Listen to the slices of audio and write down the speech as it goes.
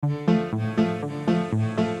Hey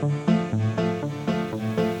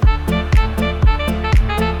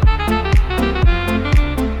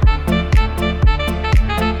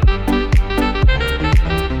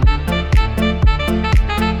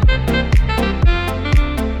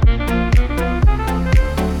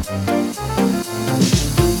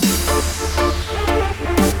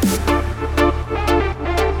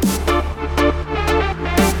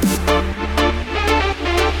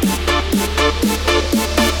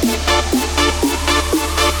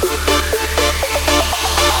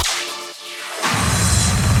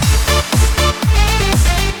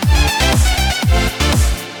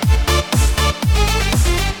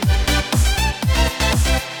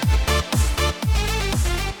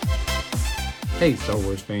Star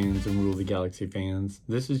Wars fans and Rule the Galaxy fans,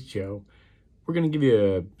 this is Joe. We're going to give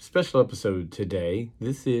you a special episode today.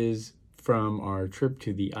 This is from our trip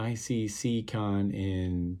to the ICCC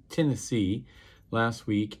in Tennessee last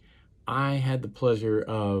week. I had the pleasure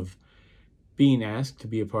of being asked to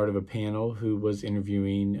be a part of a panel who was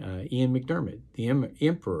interviewing Ian McDiarmid, the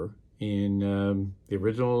Emperor in the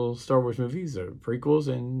original Star Wars movies, the prequels,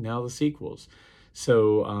 and now the sequels.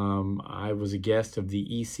 So I was a guest of the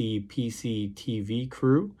ECPCTV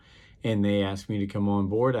crew, and they asked me to come on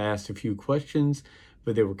board. I asked a few questions,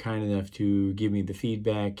 but they were kind enough to give me the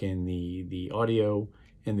feedback and the audio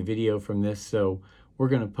and the video from this. So we're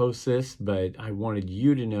going to post this, but I wanted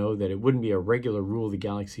you to know that it wouldn't be a regular Rule of the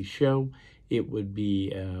Galaxy show. It would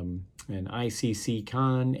be an ICCC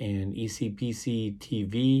and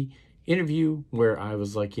ECPCTV interview where I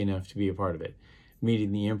was lucky enough to be a part of it.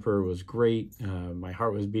 Meeting the Emperor was great. My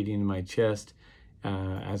heart was beating in my chest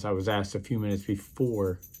as I was asked a few minutes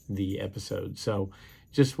before the episode. So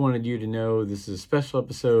just wanted you to know this is a special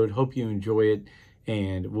episode. Hope you enjoy it,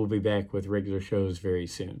 and we'll be back with regular shows very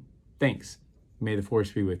soon. Thanks. May the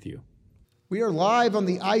Force be with you. We are live on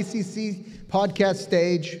the ICC podcast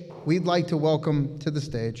stage. We'd like to welcome to the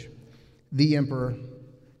stage the Emperor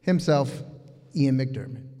himself, Ian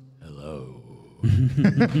McDiarmid. Hello.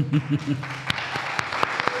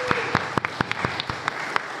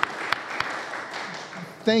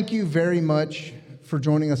 Thank you very much for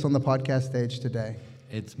joining us on the podcast stage today.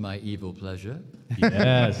 It's my evil pleasure.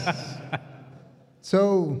 Yes.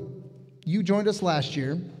 So, you joined us last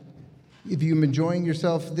year. Have you been enjoying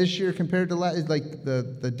yourself this year compared to last? Like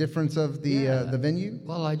the difference of the venue?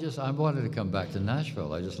 Well, I wanted to come back to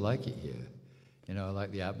Nashville. I just like it here. You know, I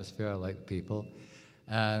like the atmosphere. I like the people.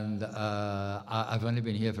 And I've only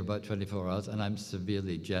been here for about 24 hours, and I'm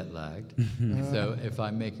severely jet lagged. So if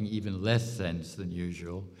I'm making even less sense than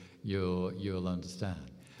usual, you'll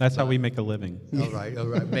understand. That's how we make a living. All right.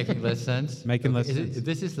 Making less sense? Making less sense.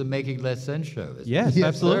 This is the Making Less Sense show, isn't it? Yes,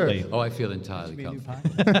 absolutely. Oh, I feel entirely comfortable.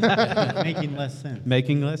 Making less sense.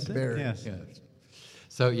 Making less sense? Very. Yes. Yes.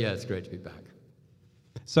 So, yeah, it's great to be back.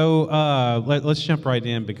 So let's jump right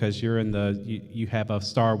in because you're in you have a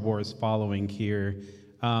Star Wars following here.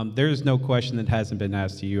 There's no question that hasn't been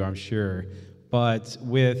asked to you, I'm sure. But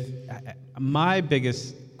my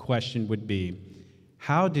biggest question would be,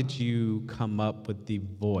 how did you come up with the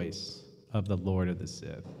voice of the Lord of the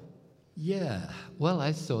Sith? Yeah, well,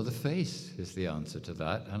 I saw the face is the answer to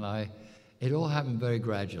that, and it all happened very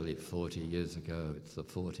gradually 40 years ago. It's the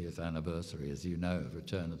 40th anniversary, as you know, of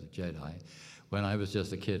Return of the Jedi, when I was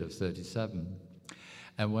just a kid of 37.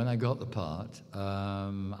 And when I got the part,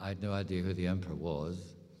 I had no idea who the Emperor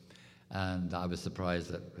was, and I was surprised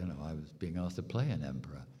that I was being asked to play an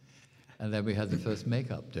Emperor. And then we had the first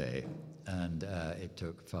makeup day, and it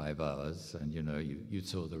took 5 hours, and you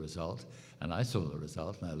saw the result, and I saw the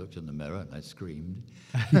result, and I looked in the mirror, and I screamed.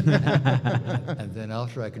 And then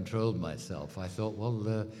after I controlled myself, I thought,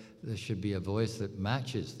 well, there should be a voice that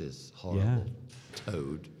matches this horrible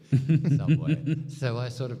toad in some way. So I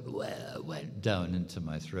sort of went down into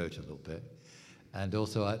my throat a little bit. And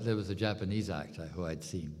also, there was a Japanese actor who I'd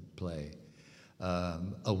seen play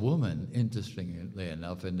a woman, interestingly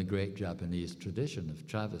enough, in the great Japanese tradition of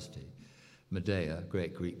travesty. Medea,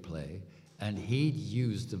 great Greek play, and he'd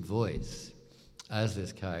used the voice as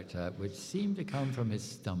this character, which seemed to come from his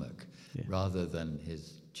stomach rather than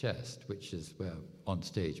his chest, which is where, on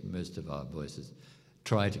stage, most of our voices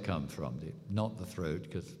try to come from, not the throat,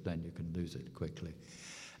 because then you can lose it quickly.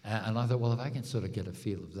 And I thought, well, if I can sort of get a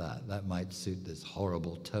feel of that might suit this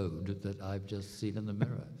horrible toad that I've just seen in the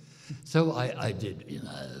mirror. So I did,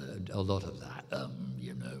 a lot of that,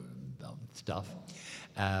 stuff.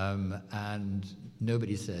 And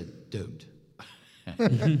nobody said, don't.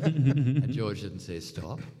 And George didn't say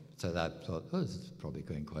stop. So that thought, oh, this is probably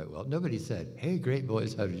going quite well. Nobody said, hey, great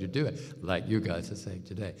voice, how did you do it? Like you guys are saying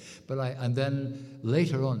today. And then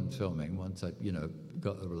later on filming, once I,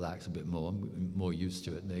 got to relax a bit more used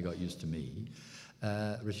to it, and they got used to me,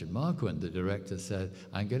 Richard Marquand, the director, said,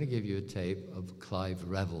 I'm going to give you a tape of Clive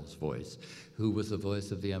Revel's voice, who was the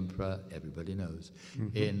voice of the Emperor, everybody knows,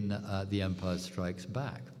 in The Empire Strikes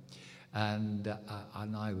Back. And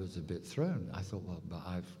I was a bit thrown. I thought, well, but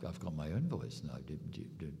I've got my own voice now.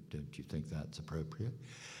 Don't you think that's appropriate?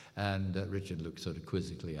 And Richard looked sort of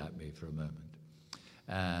quizzically at me for a moment,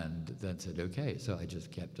 and then said, okay. So I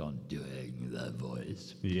just kept on doing the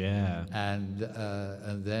voice. Yeah. And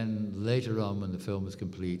then later on, when the film was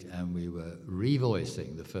complete and we were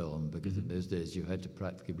revoicing the film, because in those days you had to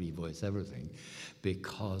practically revoice everything,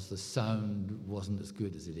 because the sound wasn't as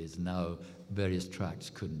good as it is now. Various tracks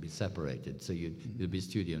couldn't be separated, so there'd be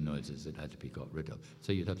studio noises that had to be got rid of.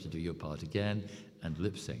 So you'd have to do your part again and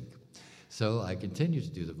lip sync. So I continued to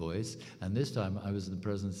do the voice, and this time I was in the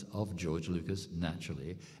presence of George Lucas,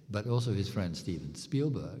 naturally, but also his friend Steven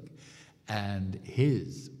Spielberg, and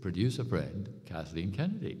his producer friend, Kathleen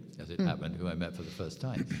Kennedy, as it happened, who I met for the first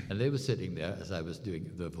time. And they were sitting there as I was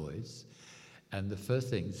doing the voice. And the first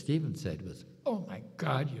thing Steven said was, oh my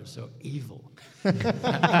God, you're so evil.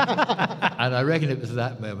 And I reckon it was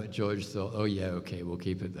that moment George thought, oh yeah, okay, we'll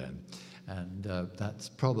keep it then. And that's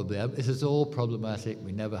probably, this is all problematic.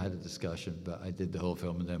 We never had a discussion, but I did the whole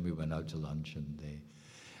film, and then we went out to lunch, and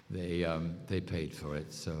they paid for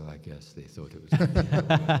it, so I guess they thought it was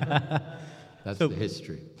That's the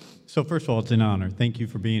history. So first of all, it's an honor. Thank you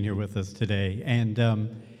for being here with us today. And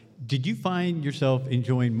did you find yourself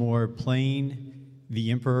enjoying more playing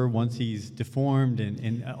the Emperor once he's deformed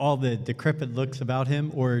and all the decrepit looks about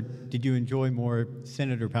him, or did you enjoy more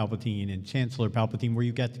Senator Palpatine and Chancellor Palpatine, where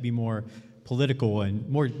you got to be more political and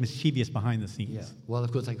more mischievous behind the scenes? Yeah. Well,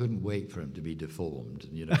 of course, I couldn't wait for him to be deformed,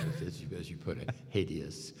 as you put it,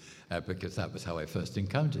 hideous, because that was how I first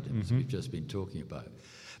encountered him, as we've just been talking about.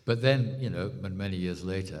 But then, many years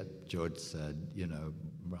later, George said,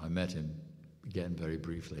 I met him again very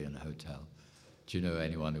briefly in a hotel. Do you know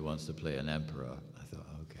anyone who wants to play an emperor? I thought,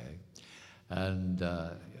 okay. And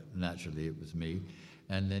naturally, it was me.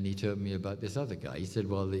 And then he told me about this other guy. He said,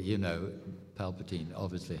 well, Palpatine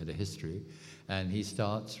obviously had a history, and he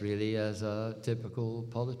starts really as a typical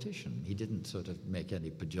politician. He didn't sort of make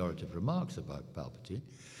any pejorative remarks about Palpatine.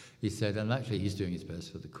 He said, and actually he's doing his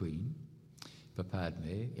best for the Queen, for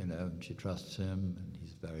Padme, and she trusts him, and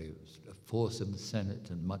he's a force in the Senate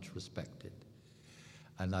and much respected.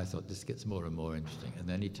 And I thought, this gets more and more interesting. And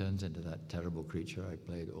then he turns into that terrible creature I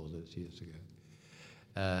played all those years ago.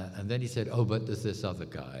 And then he said, oh, but there's this other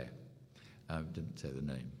guy, didn't say the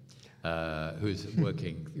name, who's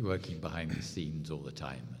working behind the scenes all the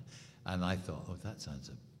time. And I thought, oh, that sounds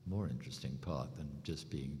a more interesting part than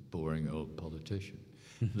just being boring old politician.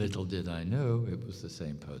 Little did I know it was the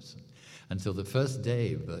same person. Until the first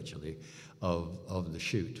day, virtually, of the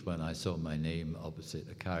shoot, when I saw my name opposite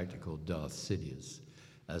a character called Darth Sidious,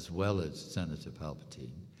 as well as Senator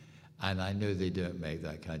Palpatine. And I know they don't make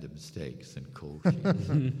that kind of mistakes in call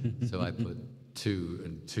sheets. So I put 2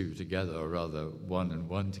 and 2 together, or rather 1 and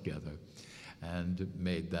 1 together, and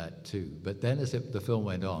made that 2. But then as the film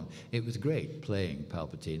went on, it was great playing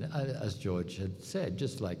Palpatine, as George had said,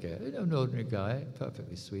 just like an ordinary guy,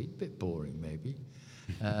 perfectly sweet, bit boring maybe,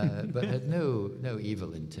 but had no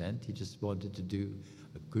evil intent. He just wanted to do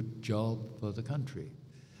a good job for the country.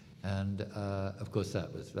 And of course,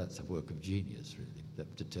 that's a work of genius, really,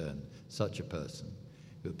 to turn such a person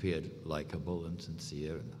who appeared likable and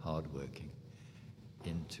sincere and hardworking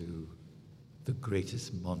into the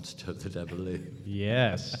greatest monster that ever lived.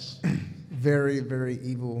 Yes. Very, very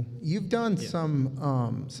evil. You've done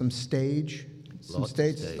some stage,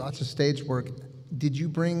 lots of stage work. Did you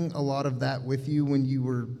bring a lot of that with you when you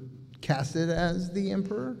were casted as the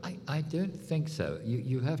Emperor? I don't think so.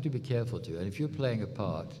 You have to be careful too. And if you're playing a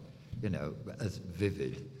part, as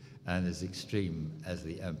vivid and as extreme as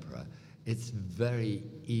the Emperor, it's very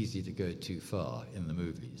easy to go too far in the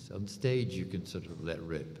movies. On stage, you can sort of let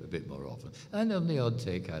rip a bit more often. And on the odd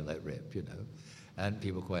take, I let rip, And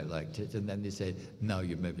people quite liked it. And then they said, now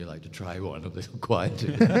you'd maybe like to try one a little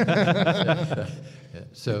quieter.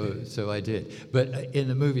 So I did. But in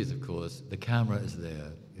the movies, of course, the camera is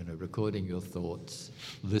there, recording your thoughts,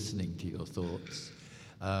 listening to your thoughts.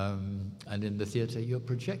 And in the theatre, you're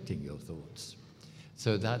projecting your thoughts.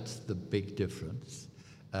 So that's the big difference.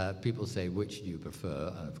 People say, which do you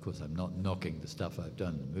prefer? And of course, I'm not knocking the stuff I've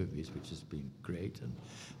done in the movies, which has been great, and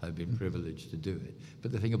I've been privileged to do it.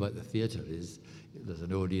 But the thing about the theatre is there's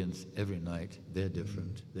an audience every night. They're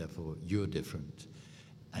different. Therefore, you're different.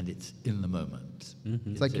 and it's in the moment.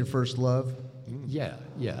 It's like your first love. Yeah,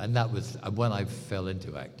 and that was when I fell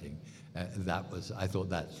into acting. I thought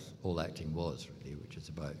that's all acting was really, which is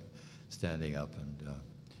about standing up and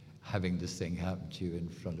having this thing happen to you in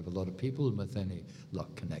front of a lot of people, and with any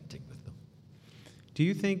luck connecting with them. Do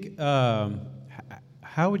you think,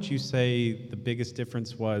 how would you say the biggest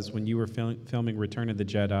difference was when you were filming Return of the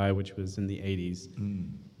Jedi, which was in the 80s,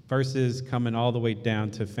 versus coming all the way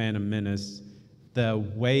down to Phantom Menace, the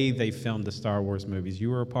way they filmed the Star Wars movies?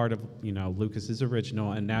 You were a part of, Lucas's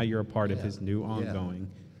original, and now you're a part of his new ongoing.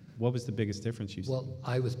 What was the biggest difference you saw? Well,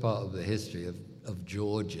 I was part of the history of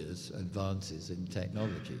George's advances in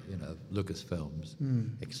technology, Lucasfilm's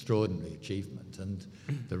extraordinary achievement. And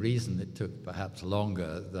the reason it took perhaps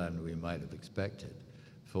longer than we might have expected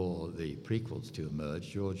for the prequels to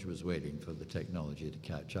emerge, George was waiting for the technology to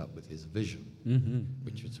catch up with his vision,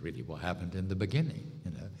 which was really what happened in the beginning,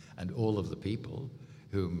 and all of the people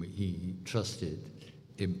whom he trusted,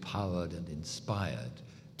 empowered and inspired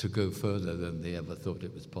to go further than they ever thought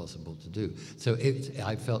it was possible to do. So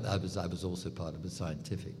I felt I was also part of a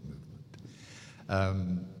scientific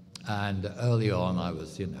movement. And early on I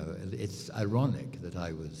was, it's ironic that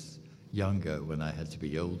I was younger when I had to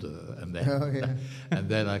be older, and then and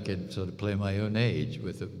then I could sort of play my own age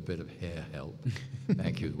with a bit of hair help.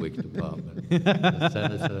 Thank you, the wig department,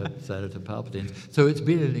 Senator Palpatine. So it's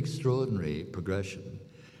been an extraordinary progression.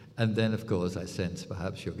 And then, of course, I sense,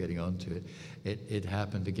 perhaps you're getting onto it, it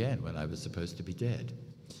happened again when I was supposed to be dead.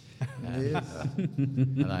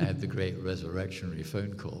 And I had the great resurrectionary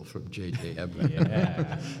phone call from J.J.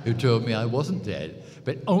 Abrams, who told me I wasn't dead,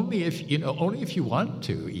 but only if you want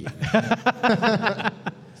to, Ian.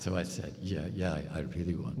 So I said, yeah, I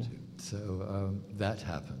really want to. So that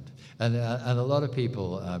happened. And a lot of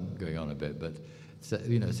people, going on a bit, but said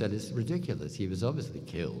it's ridiculous. He was obviously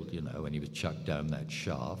killed, when he was chucked down that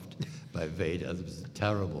shaft by Vader. There was a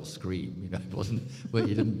terrible scream.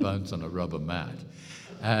 He didn't bounce on a rubber mat.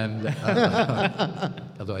 And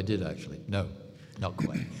although I did actually, no, not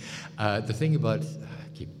quite. The thing about,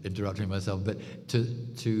 I keep interrupting myself, but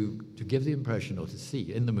to give the impression or to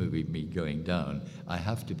see in the movie me going down, I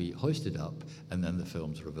have to be hoisted up and then the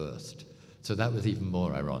film's reversed. So that was even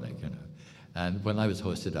more ironic, And when I was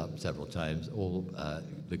hoisted up several times, all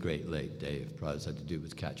the great late Dave Prowse had to do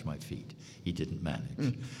was catch my feet. He didn't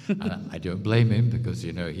manage. And I don't blame him because,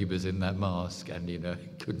 he was in that mask and, he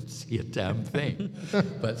couldn't see a damn thing.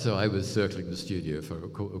 But so I was circling the studio for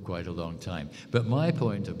quite a long time. But my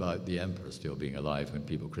point about the Emperor still being alive when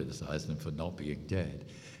people criticized him for not being dead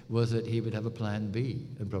was that he would have a plan B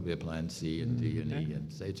and probably a plan C and D and E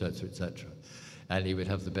and et cetera, et cetera. And he would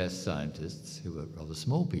have the best scientists, who were rather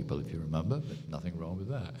small people, if you remember, but nothing wrong with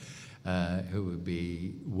that, who would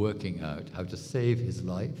be working out how to save his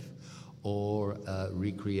life or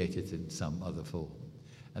recreate it in some other form.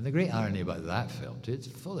 And the great irony about that film, too, it's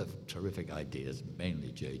full of terrific ideas, mainly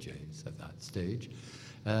JJ's at that stage,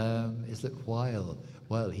 is that while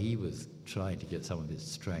he was trying to get some of his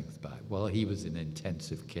strength back, while he was in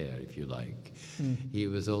intensive care, if you like, he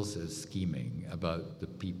was also scheming about the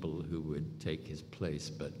people who would take his place,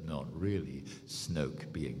 but not really,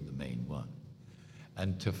 Snoke being the main one.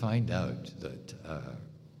 And to find out that,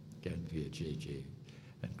 again via JJ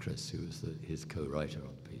and Chris, who was his co-writer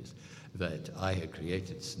on the piece, that I had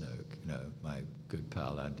created Snoke, my good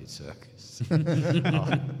pal Andy Serkis.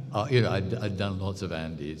 I'd done lots of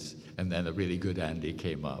Andys, and then a really good Andy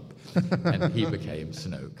came up, and he became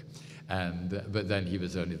Snoke. But then he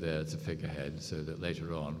was only there as a figurehead, so that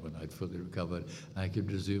later on, when I'd fully recovered, I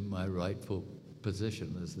could resume my rightful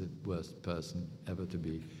position as the worst person ever to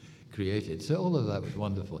be created. So all of that was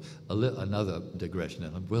wonderful. Another digression,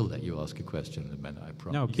 and I will let you ask a question in a minute, I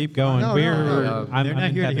promise. No, keep going. They're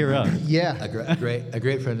not here to hear us. Yeah. A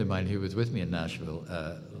great friend of mine who was with me in Nashville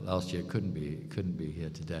last year couldn't be here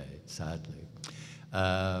today, sadly.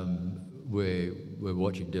 We're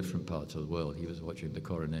watching different parts of the world. He was watching the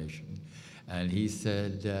coronation, and he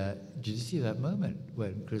said, "Did you see that moment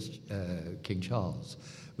when King Charles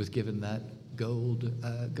was given that gold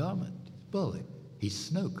garment? Well, he's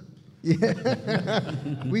Snoke." Yeah.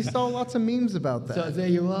 We saw lots of memes about that. So there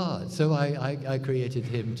you are. So I created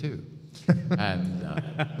him too,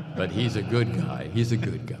 but he's a good guy. He's a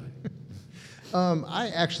good guy. I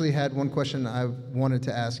actually had one question I wanted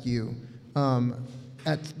to ask you.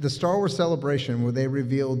 At the Star Wars Celebration, where they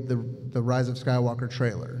revealed the Rise of Skywalker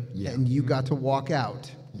trailer, and you got to walk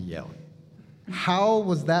out. Yeah. How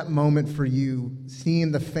was that moment for you,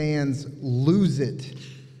 seeing the fans lose it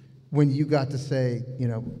when you got to say,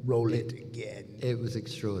 roll it again? It was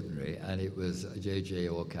extraordinary, and it was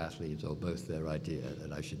JJ or Kathleen's or both their idea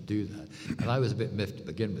that I should do that. And I was a bit miffed to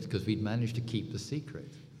begin with because we'd managed to keep the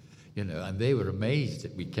secret, and they were amazed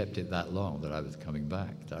that we kept it that long, that I was coming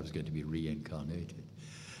back, that I was going to be reincarnated.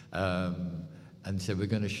 And so we're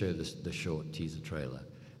going to show the short teaser trailer,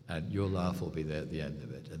 and your laugh will be there at the end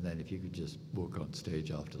of it. And then if you could just walk on stage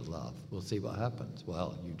after the laugh, we'll see what happens.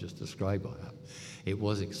 Well, you just described what happened. It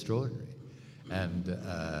was extraordinary. And,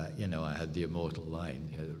 I had the immortal line,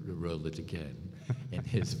 roll it again, in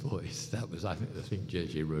his voice. That was, I think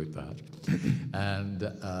JJ wrote that. And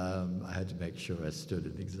I had to make sure I stood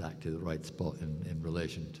in exactly the right spot in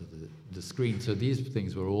relation to the screen. So these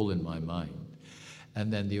things were all in my mind.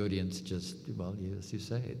 And then the audience just, as you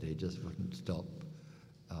say, they just wouldn't stop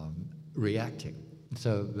reacting.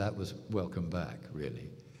 So that was welcome back, really,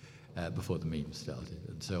 before the memes started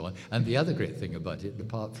and so on. And the other great thing about it,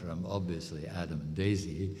 apart from obviously Adam and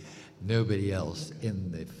Daisy, nobody else in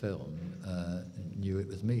the film knew it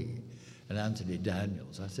was me. And Anthony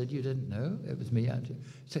Daniels, I said, you didn't know it was me, Anthony?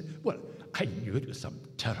 He said, well, I knew it was some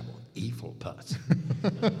terrible, evil person.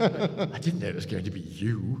 I didn't know it was going to be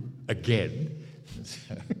you again.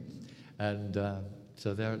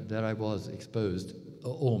 So there I was, exposed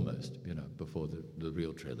almost, before the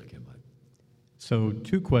real trailer came out. So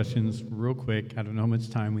 2 questions real quick. I don't know how much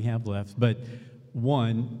time we have left, but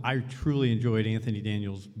one, I truly enjoyed Anthony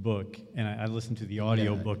Daniels' book, and I listened to the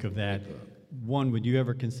audio book of that. One, would you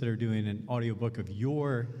ever consider doing an audiobook of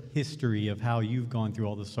your history of how you've gone through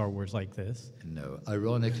all the Star Wars like this? No.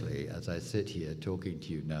 Ironically, as I sit here talking to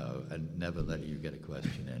you now and never letting you get a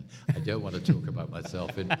question in, I don't want to talk about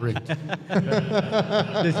myself in print.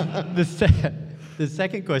 The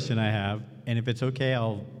second question I have, and if it's okay,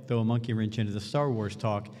 I'll throw a monkey wrench into the Star Wars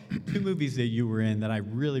talk. 2 movies that you were in that I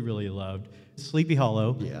really, really loved. Sleepy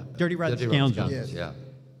Hollow, Dirty Rotten Scoundrels. Yeah.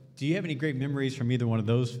 Do you have any great memories from either one of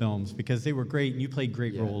those films? Because they were great, and you played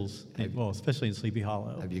great roles, especially in Sleepy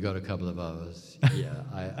Hollow. Have you got a couple of hours?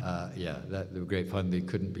 Yeah, they were great fun. They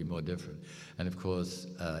couldn't be more different. And of course,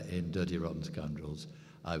 in Dirty Rotten Scoundrels,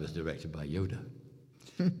 I was directed by Yoda,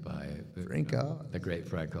 by Frank Oz. The great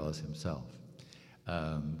Frank Oz himself,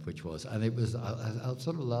 which was, and it was a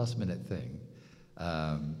sort of last-minute thing.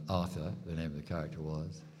 Arthur, the name of the character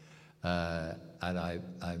was. And I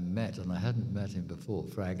met, and I hadn't met him before,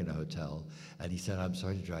 Frank in a hotel, and he said, I'm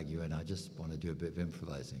sorry to drag you in, I just want to do a bit of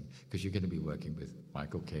improvising, because you're going to be working with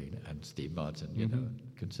Michael Caine and Steve Martin,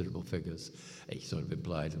 considerable figures. He sort of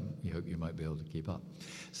implied, and you hope you might be able to keep up.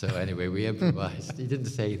 So anyway, we improvised. He didn't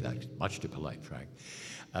say that, much too polite, Frank.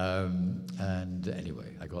 And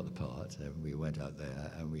anyway, I got the part, and we went out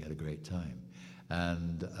there, and we had a great time.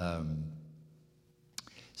 And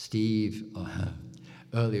Steve...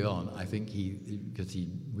 early on, I think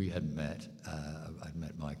we hadn't met, I'd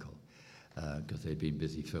met Michael, because they'd been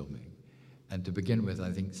busy filming. And to begin with,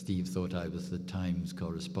 I think Steve thought I was the Times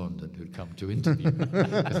correspondent who'd come to interview me,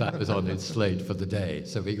 because that was on his slate for the day.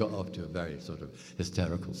 So we got off to a very sort of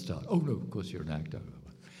hysterical start. Oh, no, of course you're an actor.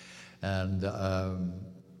 And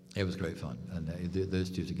it was great fun. And those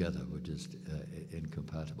two together were just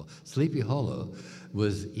incompatible. Sleepy Hollow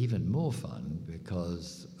was even more fun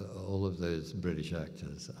because all of those British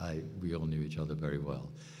actors, we all knew each other very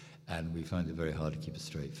well. And we found it very hard to keep a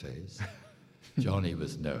straight face. Johnny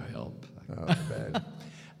was no help. Oh, bad.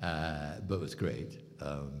 But it was great.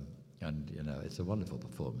 And, it's a wonderful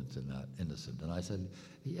performance in that, innocent. And I said,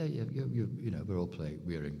 we're all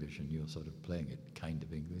we're English, and you're sort of playing it kind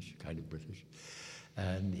of English, kind of British.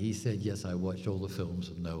 And he said, yes, I watched all the films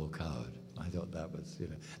of Noel Coward. I thought that was,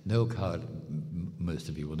 Noel Coward, most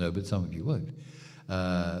of you will know, but some of you won't,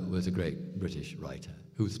 was a great British writer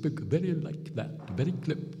who spoke very like that, very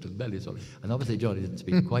clipped and very sort of, and obviously Johnny didn't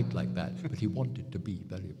speak quite like that, but he wanted to be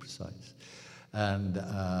very precise. And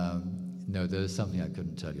no, there was something I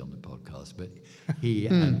couldn't tell you on the podcast, but he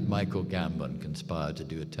and Michael Gambon conspired to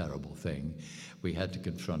do a terrible thing. We had to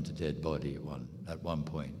confront a dead body at one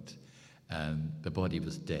point. And the body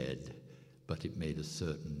was dead, but it made a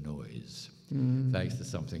certain noise, thanks to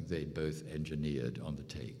something they'd both engineered on the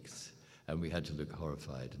takes. And we had to look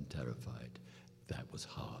horrified and terrified. That was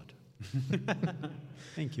hard.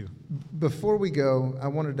 Thank you. Before we go, I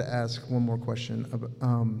wanted to ask one more question.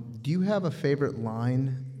 Do you have a favorite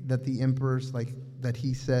line that the Emperor's, that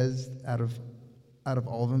he says out of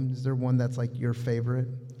all of them? Is there one that's your favorite?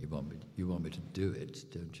 You want me to do it,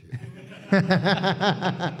 don't you?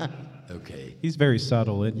 Okay. He's very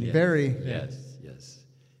subtle, isn't he? Yes. Very. Yes.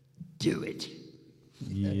 Do it.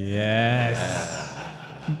 Yes.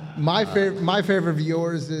 My favorite of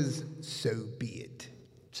yours is "So be it."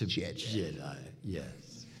 To Jedi.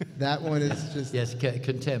 Yes. That one is just... Yes,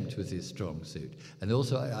 contempt was his strong suit. And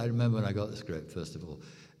also, I remember when I got the script, first of all,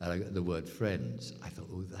 and I got the word friends, I thought,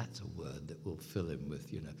 oh, that's a word that will fill him with,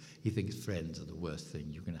 he thinks friends are the worst thing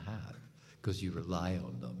you can have, because you rely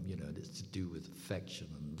on them, and it's to do with affection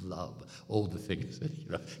and love, all the things that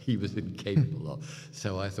he was incapable of.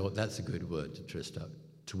 So I thought that's a good word to twist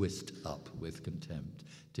up with contempt,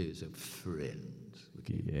 too. So friends,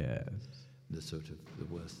 Yes. the sort of the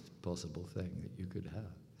worst possible thing that you could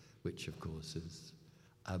have, which of course is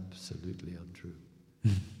absolutely untrue.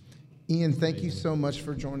 Ian, thank you so much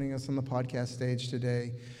for joining us on the podcast stage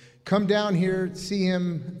today. Come down here, see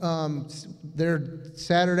him there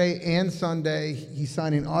Saturday and Sunday. He's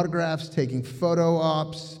signing autographs, taking photo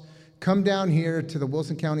ops. Come down here to the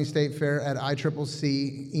Wilson County State Fair at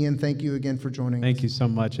ICCC. Ian, thank you again for joining us. Thank you so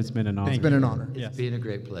much. It's been an honor. It's been an honor. It's been a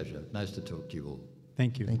great pleasure. Nice to talk to you all.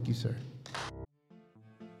 Thank you. Thank you, sir.